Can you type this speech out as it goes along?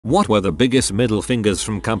What were the biggest middle fingers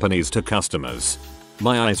from companies to customers?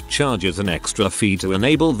 My ISP charges an extra fee to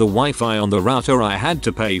enable the Wi-Fi on the router I had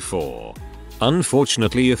to pay for.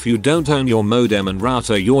 Unfortunately, if you don't own your modem and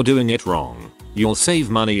router, you're doing it wrong. You'll save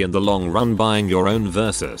money in the long run buying your own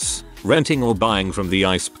versus renting or buying from the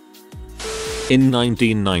ISP. In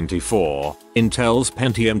 1994, Intel's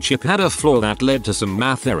Pentium chip had a flaw that led to some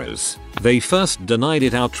math errors. They first denied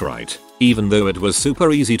it outright, even though it was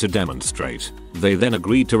super easy to demonstrate. They then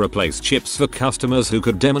agreed to replace chips for customers who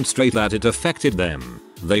could demonstrate that it affected them.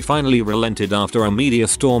 They finally relented after a media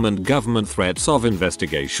storm and government threats of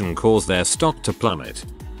investigation caused their stock to plummet.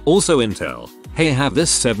 Also Intel, hey, have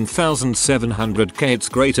this 7700K, it's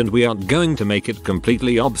great and we aren't going to make it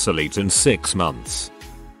completely obsolete in 6 months.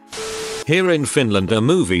 Here in Finland, a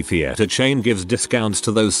movie theater chain gives discounts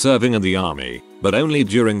to those serving in the army, but only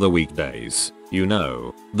during the weekdays. You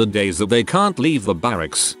know, the days that they can't leave the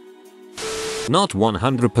barracks. Not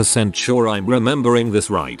 100% sure I'm remembering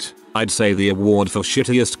this right. I'd say the award for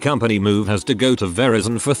shittiest company move has to go to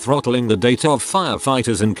Verizon for throttling the data of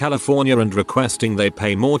firefighters in California and requesting they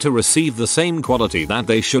pay more to receive the same quality that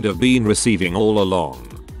they should have been receiving all along,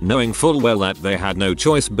 knowing full well that they had no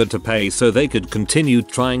choice but to pay so they could continue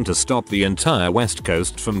trying to stop the entire West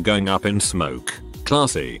Coast from going up in smoke.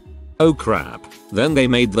 Classy. Oh crap. Then they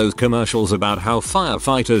made those commercials about how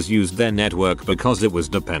firefighters used their network because it was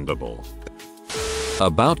dependable.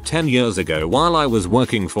 About 10 years ago, while I was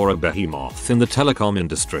working for a behemoth in the telecom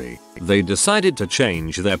industry, they decided to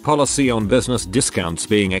change their policy on business discounts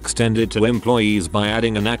being extended to employees by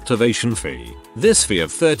adding an activation fee. This fee of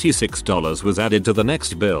 $36 was added to the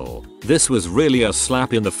next bill. This was really a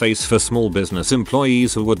slap in the face for small business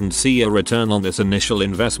employees who wouldn't see a return on this initial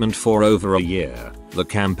investment for over a year. The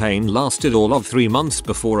campaign lasted all of 3 months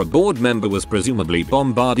before a board member was presumably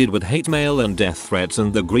bombarded with hate mail and death threats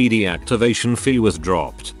and the greedy activation fee was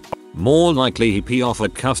dropped. More likely he paid off a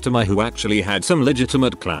customer who actually had some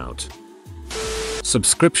legitimate clout.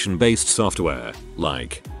 Subscription-based software,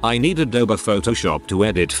 like, I need Adobe Photoshop to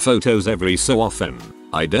edit photos every so often.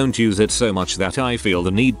 I don't use it so much that I feel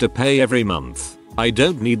the need to pay every month. I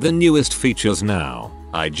don't need the newest features now.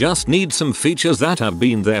 I just need some features that have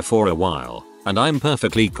been there for a while, and I'm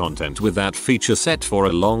perfectly content with that feature set for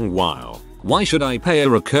a long while. Why should I pay a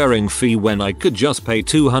recurring fee when I could just pay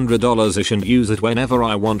 $200-ish and use it whenever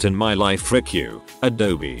I want in my life? Frick you,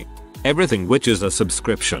 Adobe. Everything which is a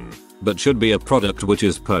subscription, but should be a product which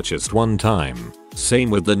is purchased one time. Same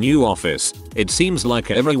with the new Office, it seems like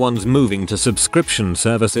everyone's moving to subscription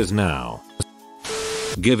services now.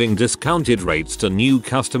 Giving discounted rates to new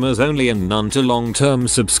customers only and none to long-term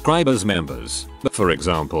subscribers members. For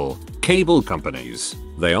example, cable companies.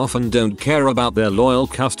 They often don't care about their loyal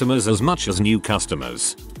customers as much as new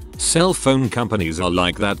customers. Cell phone companies are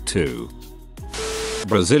like that too.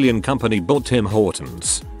 Brazilian company bought Tim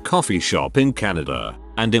Hortons coffee shop in Canada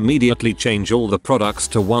and immediately change all the products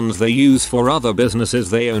to ones they use for other businesses.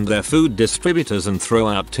 They own their food distributors and throw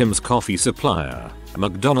out Tim's coffee supplier.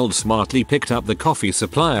 McDonald's smartly picked up the coffee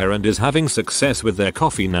supplier and is having success with their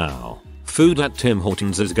coffee now. Food at Tim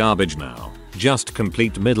Hortons is garbage now. Just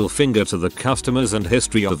complete middle finger to the customers and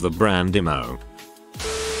history of the brand emo.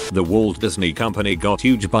 The Walt Disney Company got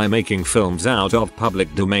huge by making films out of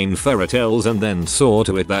public domain fairy tales and then saw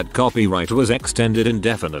to it that copyright was extended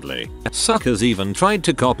indefinitely. Suckers even tried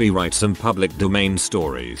to copyright some public domain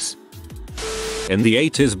stories. In the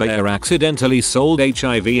 80s, Bayer accidentally sold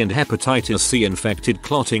HIV and hepatitis C infected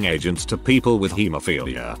clotting agents to people with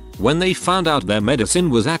hemophilia. When they found out their medicine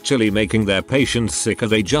was actually making their patients sicker,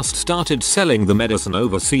 they just started selling the medicine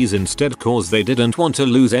overseas instead cause they didn't want to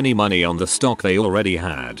lose any money on the stock they already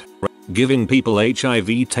had. Giving people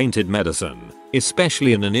HIV tainted medicine,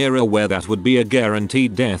 especially in an era where that would be a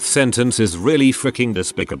guaranteed death sentence, is really freaking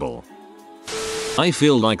despicable. I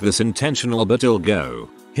feel like this intentional, but it'll go.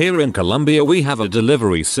 Here in Colombia we have a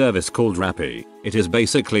delivery service called Rappi. It is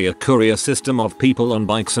basically a courier system of people on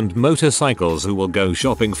bikes and motorcycles who will go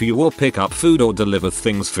shopping for you or pick up food or deliver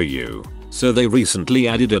things for you. So they recently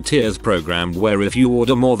added a tiers program where if you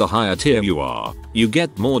order more the higher tier you are, you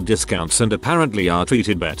get more discounts and apparently are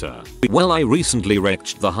treated better. Well, I recently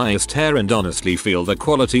reached the highest tier and honestly feel the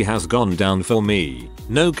quality has gone down for me.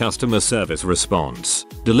 No customer service response.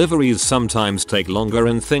 Deliveries sometimes take longer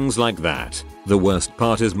and things like that. The worst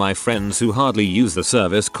part is my friends who hardly use the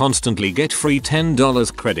service constantly get free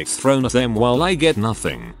 $10 credits thrown at them while I get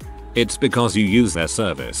nothing. It's because you use their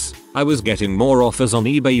service. I was getting more offers on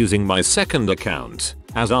eBay using my second account,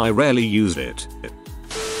 as I rarely used it.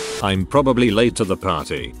 I'm probably late to the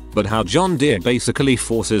party, but how John Deere basically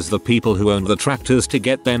forces the people who own the tractors to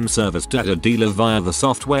get them serviced at a dealer via the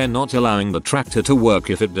software, not allowing the tractor to work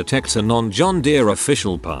if it detects a non-John Deere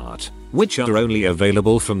official part, which are only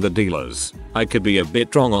available from the dealers. I could be a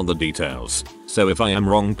bit wrong on the details, so if I am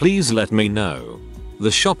wrong please let me know.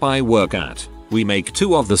 The shop I work at, we make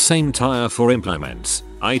two of the same tire for implements.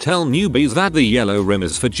 I tell newbies that the yellow rim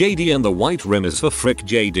is for JD and the white rim is for frick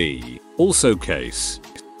JD. Also case.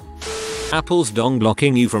 Apple's dong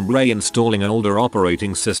blocking you from reinstalling older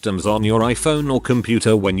operating systems on your iPhone or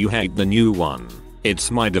computer when you hate the new one.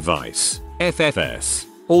 It's my device. FFS.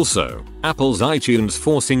 Also, Apple's iTunes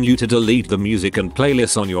forcing you to delete the music and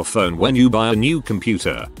playlists on your phone when you buy a new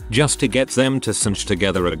computer, just to get them to sync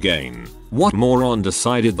together again. What moron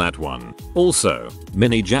decided that one? Also,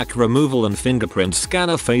 mini jack removal and fingerprint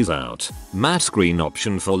scanner phase out. Matte screen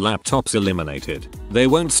option for laptops eliminated. They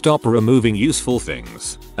won't stop removing useful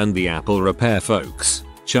things. And the Apple repair folks,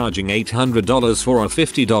 charging $800 for a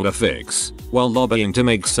 $50 fix, while lobbying to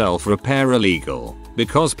make self-repair illegal,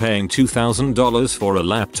 because paying $2,000 for a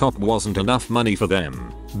laptop wasn't enough money for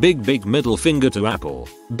them. Big middle finger to Apple,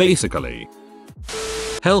 basically.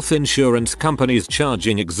 Health insurance companies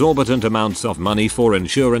charging exorbitant amounts of money for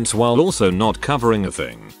insurance while also not covering a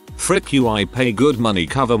thing. Frick you, I pay good money,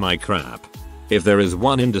 cover my crap. If there is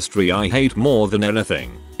one industry I hate more than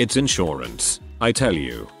anything, it's insurance. I tell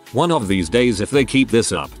you, one of these days if they keep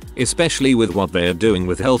this up, especially with what they're doing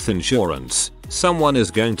with health insurance, someone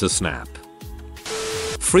is going to snap.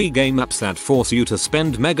 Free game apps that force you to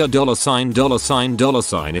spend mega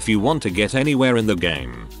 $ if you want to get anywhere in the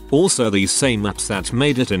game. Also these same apps that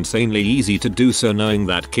made it insanely easy to do so knowing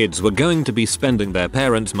that kids were going to be spending their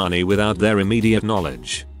parents' money without their immediate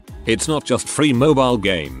knowledge. It's not just free mobile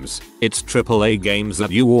games, it's AAA games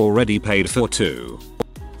that you already paid for too.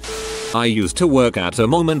 I used to work at a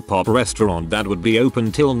mom and pop restaurant that would be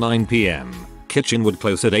open till 9 PM. Kitchen would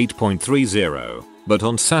close at 8:30. But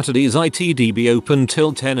on Saturdays it'd be open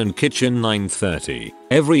till 10 and kitchen 9:30.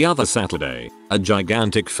 Every other Saturday, a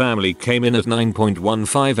gigantic family came in at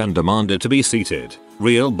 9:15 and demanded to be seated.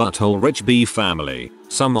 Real butthole rich bee family.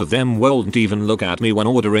 Some of them wouldn't even look at me when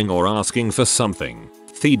ordering or asking for something.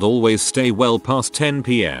 They'd always stay well past 10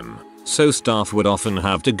 PM. So staff would often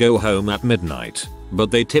have to go home at midnight. But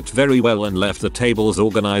they tipped very well and left the tables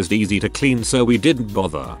organized, easy to clean, so we didn't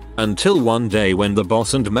bother. Until one day when the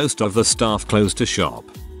boss and most of the staff closed to shop,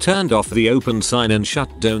 turned off the open sign and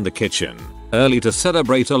shut down the kitchen early to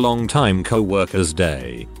celebrate a long-time co-worker's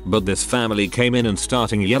day. But this family came in and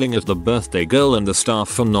starting yelling at the birthday girl and the staff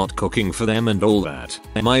for not cooking for them and all that.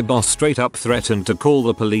 My boss straight up threatened to call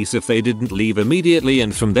the police if they didn't leave immediately,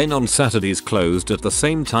 and from then on Saturdays closed at the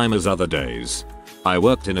same time as other days. I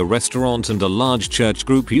worked in a restaurant and a large church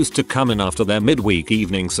group used to come in after their midweek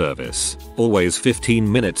evening service, always 15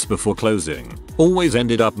 minutes before closing. Always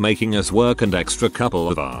ended up making us work an extra couple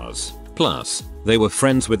of hours. Plus, they were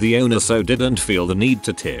friends with the owner so didn't feel the need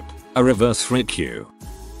to tip. A reverse frick you.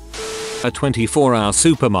 A 24-hour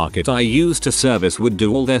supermarket I used to service would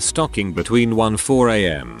do all their stocking between 1-4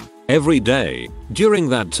 AM every day. During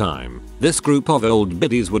that time, this group of old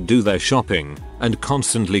biddies would do their shopping and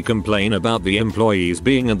constantly complain about the employees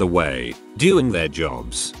being in the way, doing their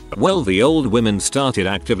jobs. Well, the old women started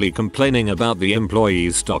actively complaining about the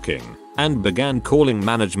employees stocking and began calling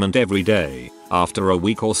management every day. After a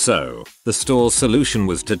week or so, the store's solution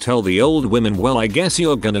was to tell the old women, well, I guess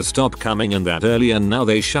you're gonna stop coming in that early, and now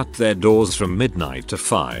they shut their doors from midnight to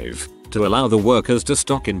 5 to allow the workers to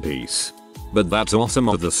stock in peace. But that's awesome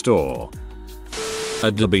of the store.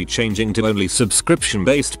 Adobe changing to only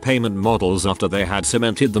subscription-based payment models after they had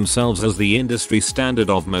cemented themselves as the industry standard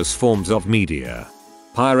of most forms of media.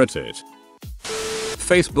 Pirated.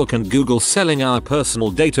 Facebook and Google selling our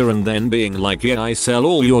personal data and then being like, yeah, I sell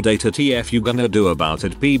all your data, TF you gonna do about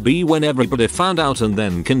it, PB, when everybody found out, and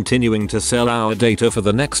then continuing to sell our data for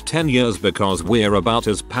the next 10 years because we're about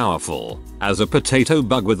as powerful as a potato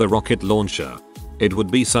bug with a rocket launcher. It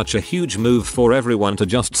would be such a huge move for everyone to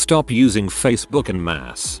just stop using Facebook en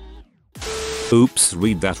masse. Oops,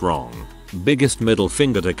 read that wrong. Biggest middle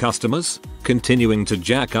finger to customers, continuing to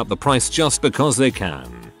jack up the price just because they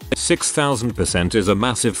can. 6000% is a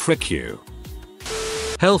massive frick you.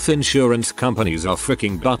 Health insurance companies are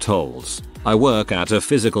fricking buttholes. I work at a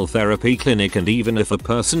physical therapy clinic, and even if a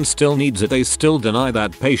person still needs it, they still deny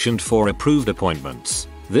that patient for approved appointments.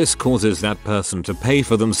 This causes that person to pay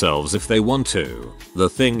for themselves if they want to. The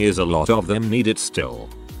thing is, a lot of them need it still.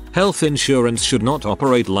 Health insurance should not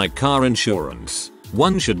operate like car insurance.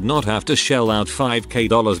 One should not have to shell out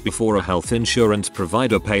 $5,000 before a health insurance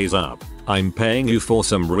provider pays up. I'm paying you for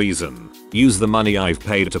some reason. Use the money I've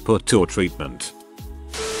paid to put to treatment.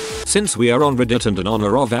 Since we are on Reddit and in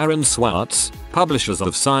honor of Aaron Swartz, publishers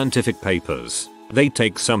of scientific papers, they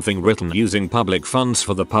take something written using public funds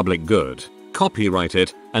for the public good, copyright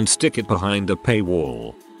it, and stick it behind a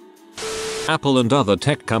paywall. Apple and other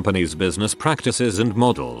tech companies' business practices and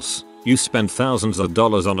models. You spend thousands of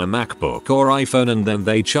dollars on a MacBook or iPhone and then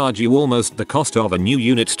they charge you almost the cost of a new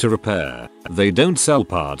unit to repair. They don't sell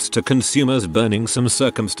parts to consumers. Burning some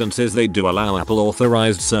circumstances they do allow Apple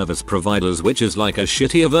authorized service providers, which is like a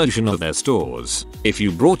shittier version of their stores. If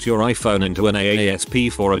you brought your iPhone into an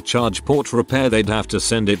AASP for a charge port repair, they'd have to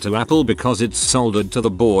send it to Apple because it's soldered to the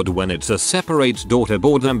board when it's a separate daughter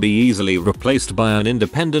board and be easily replaced by an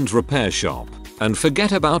independent repair shop. And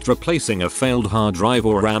forget about replacing a failed hard drive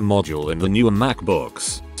or RAM module in the newer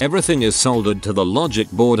MacBooks. Everything is soldered to the logic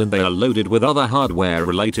board and they are loaded with other hardware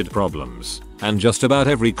related problems. And just about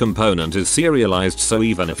every component is serialized, so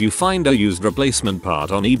even if you find a used replacement part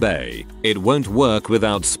on eBay, it won't work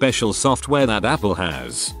without special software that Apple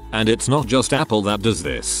has. And it's not just Apple that does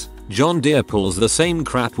this. John Deere pulls the same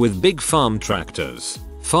crap with big farm tractors.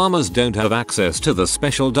 Farmers don't have access to the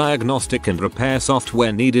special diagnostic and repair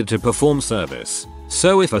software needed to perform service.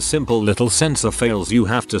 So if a simple little sensor fails, you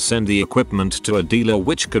have to send the equipment to a dealer,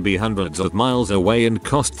 which could be hundreds of miles away and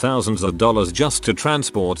cost thousands of dollars just to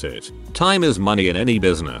transport it. Time is money in any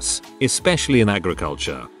business, especially in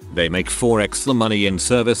agriculture. They make 4x the money in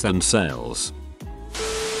service and sales.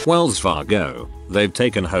 Wells Fargo. They've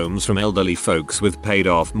taken homes from elderly folks with paid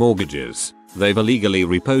off mortgages. They've illegally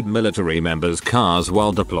repoed military members' cars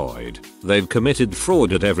while deployed. They've committed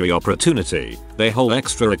fraud at every opportunity. Their whole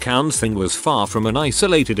extra accounts thing was far from an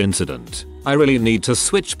isolated incident. I really need to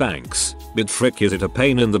switch banks, but frick is it a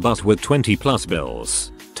pain in the butt with 20+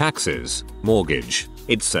 bills, taxes, mortgage,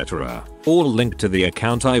 etc. all linked to the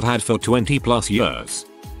account I've had for 20+ years.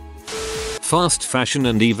 Fast fashion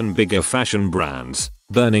and even bigger fashion brands.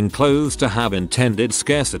 Burning clothes to have intended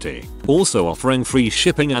scarcity. Also offering free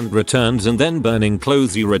shipping and returns and then burning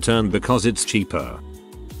clothes you return because it's cheaper.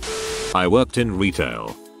 I worked in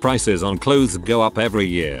retail. Prices on clothes go up every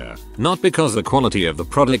year. Not because the quality of the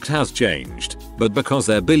product has changed, but because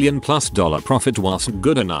their $1 billion+ profit wasn't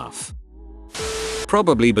good enough.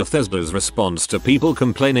 Probably Bethesda's response to people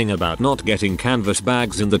complaining about not getting canvas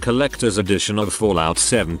bags in the collector's edition of Fallout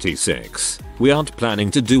 76. We aren't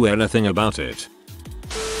planning to do anything about it.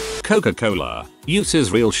 Coca-Cola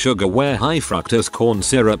uses real sugar where high fructose corn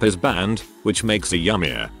syrup is banned, which makes a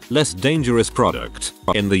yummier, less dangerous product.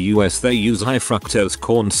 In the US they use high fructose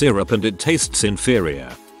corn syrup and it tastes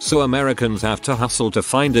inferior, so Americans have to hustle to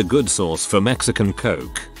find a good source for Mexican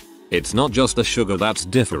Coke. It's not just the sugar that's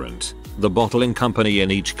different. The bottling company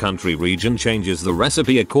in each country region changes the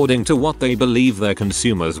recipe according to what they believe their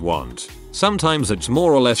consumers want. Sometimes it's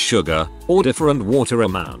more or less sugar, or different water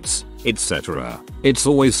amounts, etc. It's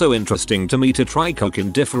always so interesting to me to try Coke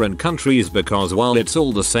in different countries because while it's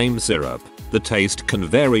all the same syrup, the taste can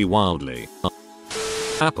vary wildly.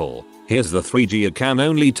 Apple. Here's the 3G. It can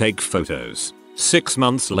only take photos. 6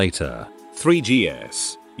 months later.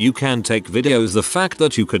 3GS. You can take videos. The fact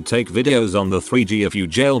that you could take videos on the 3G if you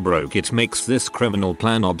jailbroke it makes this criminal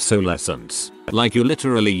plan obsolescence. Like you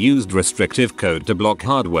literally used restrictive code to block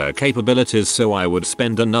hardware capabilities, so I would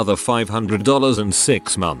spend another $500 in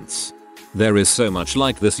 6 months. There is so much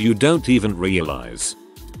like this you don't even realize.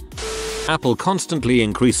 Apple constantly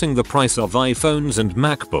increasing the price of iPhones and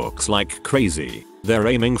MacBooks like crazy. They're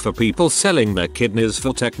aiming for people selling their kidneys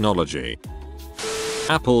for technology.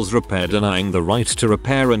 Apple's repair denying the right to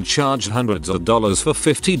repair and charge hundreds of dollars for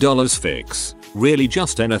 $50 fix. Really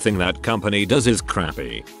just anything that company does is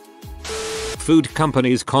crappy. Food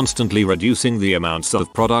companies constantly reducing the amounts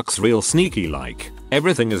of products real sneaky, like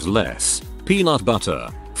everything is less, peanut butter,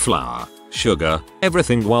 flour, sugar,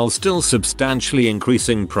 everything, while still substantially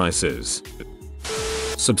increasing prices.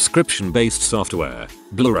 Subscription-based software,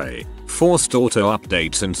 Blu-ray, forced auto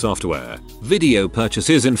updates in software, video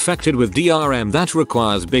purchases infected with DRM that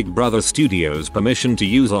requires Big Brother Studios permission to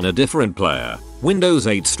use on a different player, Windows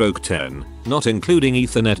 8/10, not including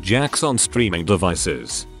Ethernet jacks on streaming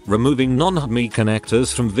devices, removing non-HDMI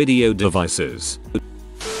connectors from video devices.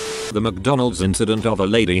 The McDonald's incident of a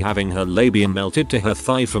lady having her labia melted to her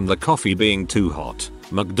thigh from the coffee being too hot.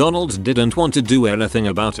 McDonald's didn't want to do anything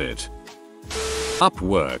about it.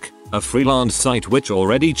 Upwork, a freelance site which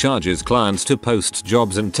already charges clients to post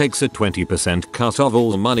jobs and takes a 20% cut of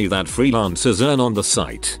all the money that freelancers earn on the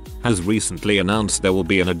site, has recently announced there will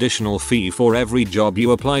be an additional fee for every job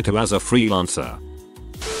you apply to as a freelancer.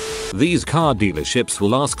 These car dealerships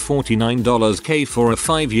will ask $49K for a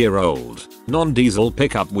 5-year-old non-diesel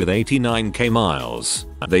pickup with 89K miles.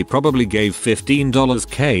 They probably gave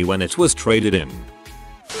 $15K when it was traded in.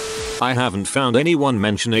 I haven't found anyone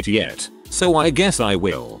mention it yet, so I guess I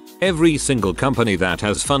will. Every single company that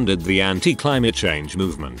has funded the anti-climate change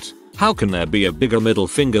movement. How can there be a bigger middle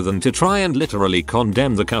finger than to try and literally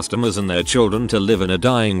condemn the customers and their children to live in a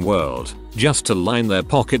dying world, just to line their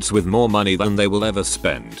pockets with more money than they will ever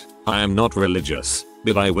spend? I am not religious,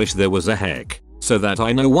 but I wish there was a heck, so that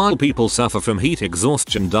I know while people suffer from heat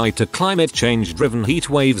exhaustion die to climate change driven heat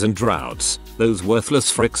waves and droughts, those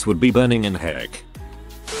worthless fricks would be burning in heck.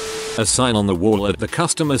 A sign on the wall at the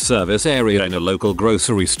customer service area in a local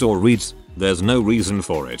grocery store reads, "There's no reason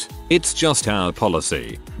for it. It's just our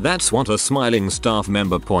policy." That's what a smiling staff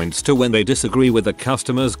member points to when they disagree with a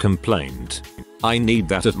customer's complaint. I need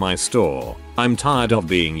that at my store. I'm tired of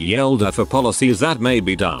being yelled at for policies that may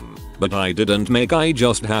be dumb, but I didn't make, I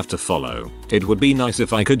just have to follow. It would be nice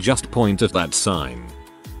if I could just point at that sign.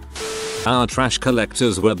 Our trash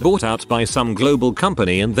collectors were bought out by some global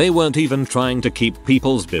company and they weren't even trying to keep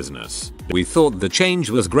people's business. We thought the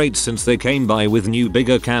change was great since they came by with new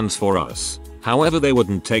bigger cans for us. However, they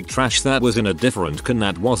wouldn't take trash that was in a different can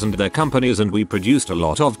that wasn't their company's, and we produced a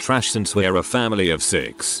lot of trash since we're a family of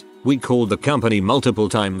 6. We called the company multiple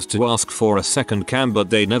times to ask for a second can,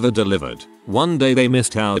 but they never delivered. One day they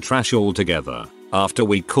missed our trash altogether. After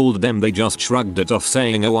we called them, they just shrugged it off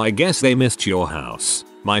saying, "Oh, I guess they missed your house."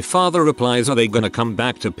 My father replies, "Are they gonna come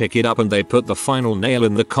back to pick it up?" And they put the final nail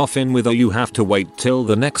in the coffin with a "You have to wait till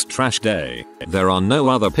the next trash day. There are no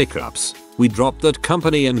other pickups." We dropped that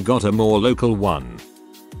company and got a more local one.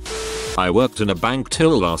 I worked in a bank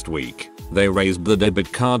till last week. They raised the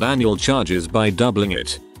debit card annual charges by doubling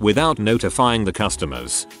it, without notifying the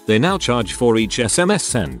customers. They now charge for each SMS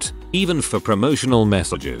sent, even for promotional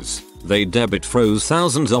messages. They debit froze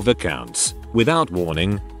thousands of accounts, without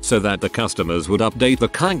warning, so that the customers would update the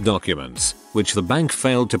bank documents, which the bank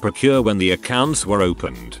failed to procure when the accounts were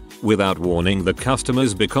opened, without warning the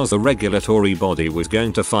customers because a regulatory body was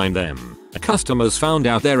going to fine them. Customers found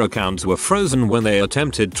out their accounts were frozen when they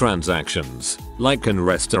attempted transactions, like in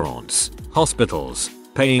restaurants, hospitals,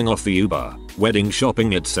 paying off the Uber, wedding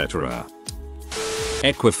shopping, etc.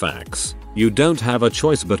 Equifax. You don't have a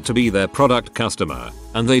choice but to be their product customer,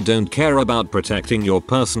 and they don't care about protecting your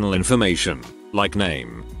personal information, like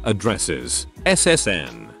name, addresses,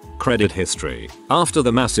 SSN, credit history. After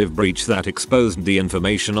the massive breach that exposed the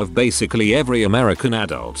information of basically every American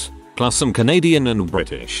adult, plus some Canadian and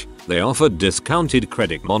British, they offered discounted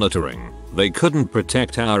credit monitoring. They couldn't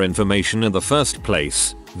protect our information in the first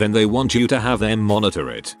place, then they want you to have them monitor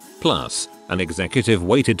it. Plus, an executive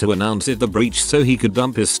waited to announce the breach so he could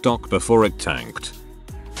dump his stock before it tanked.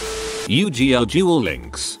 UGL Dual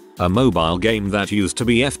Links, a mobile game that used to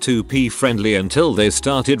be F2P friendly until they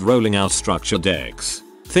started rolling out structure decks.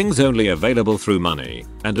 Things only available through money,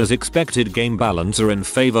 and as expected game balance are in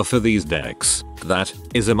favor for these decks. That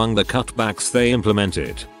is among the cutbacks they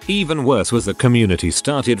implemented. Even worse was the community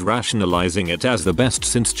started rationalizing it as the best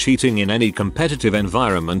since cheating in any competitive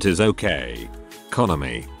environment is okay.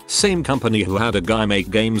 Konami, same company who had a guy make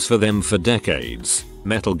games for them for decades,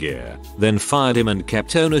 Metal Gear, then fired him and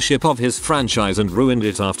kept ownership of his franchise and ruined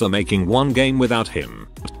it after making one game without him.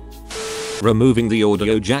 Removing the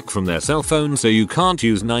audio jack from their cell phone so you can't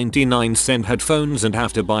use 99-cent headphones and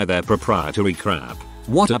have to buy their proprietary crap.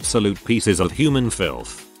 What absolute pieces of human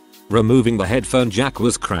filth. Removing the headphone jack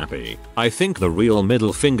was crappy. I think the real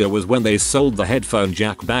middle finger was when they sold the headphone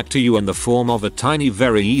jack back to you in the form of a tiny,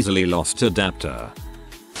 very easily lost adapter.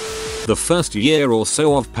 The first year or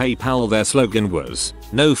so of PayPal, their slogan was,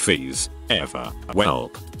 "No fees, ever."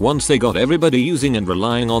 Welp, once they got everybody using and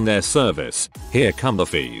relying on their service, here come the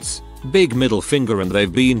fees. Big middle finger, and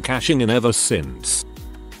they've been cashing in ever since.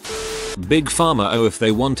 Big Pharma, oh if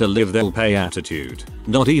they want to live they'll pay attitude.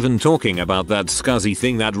 Not even talking about that scuzzy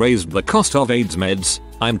thing that raised the cost of AIDS meds,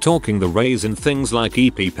 I'm talking the raise in things like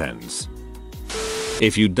EpiPens.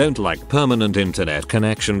 If you don't like permanent internet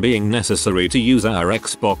connection being necessary to use our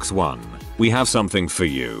Xbox One, we have something for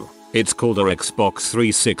you. It's called our Xbox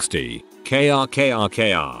 360. KR.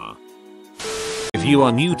 If you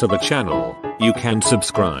are new to the channel, you can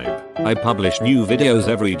subscribe. I publish new videos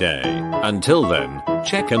every day. Until then,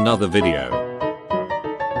 check another video.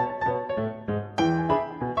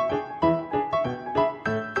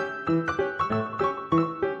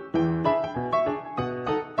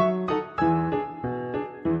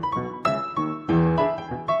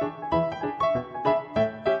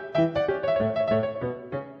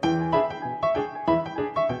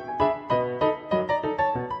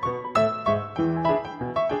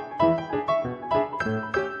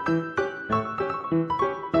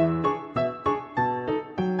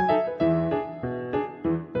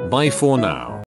 Bye for now.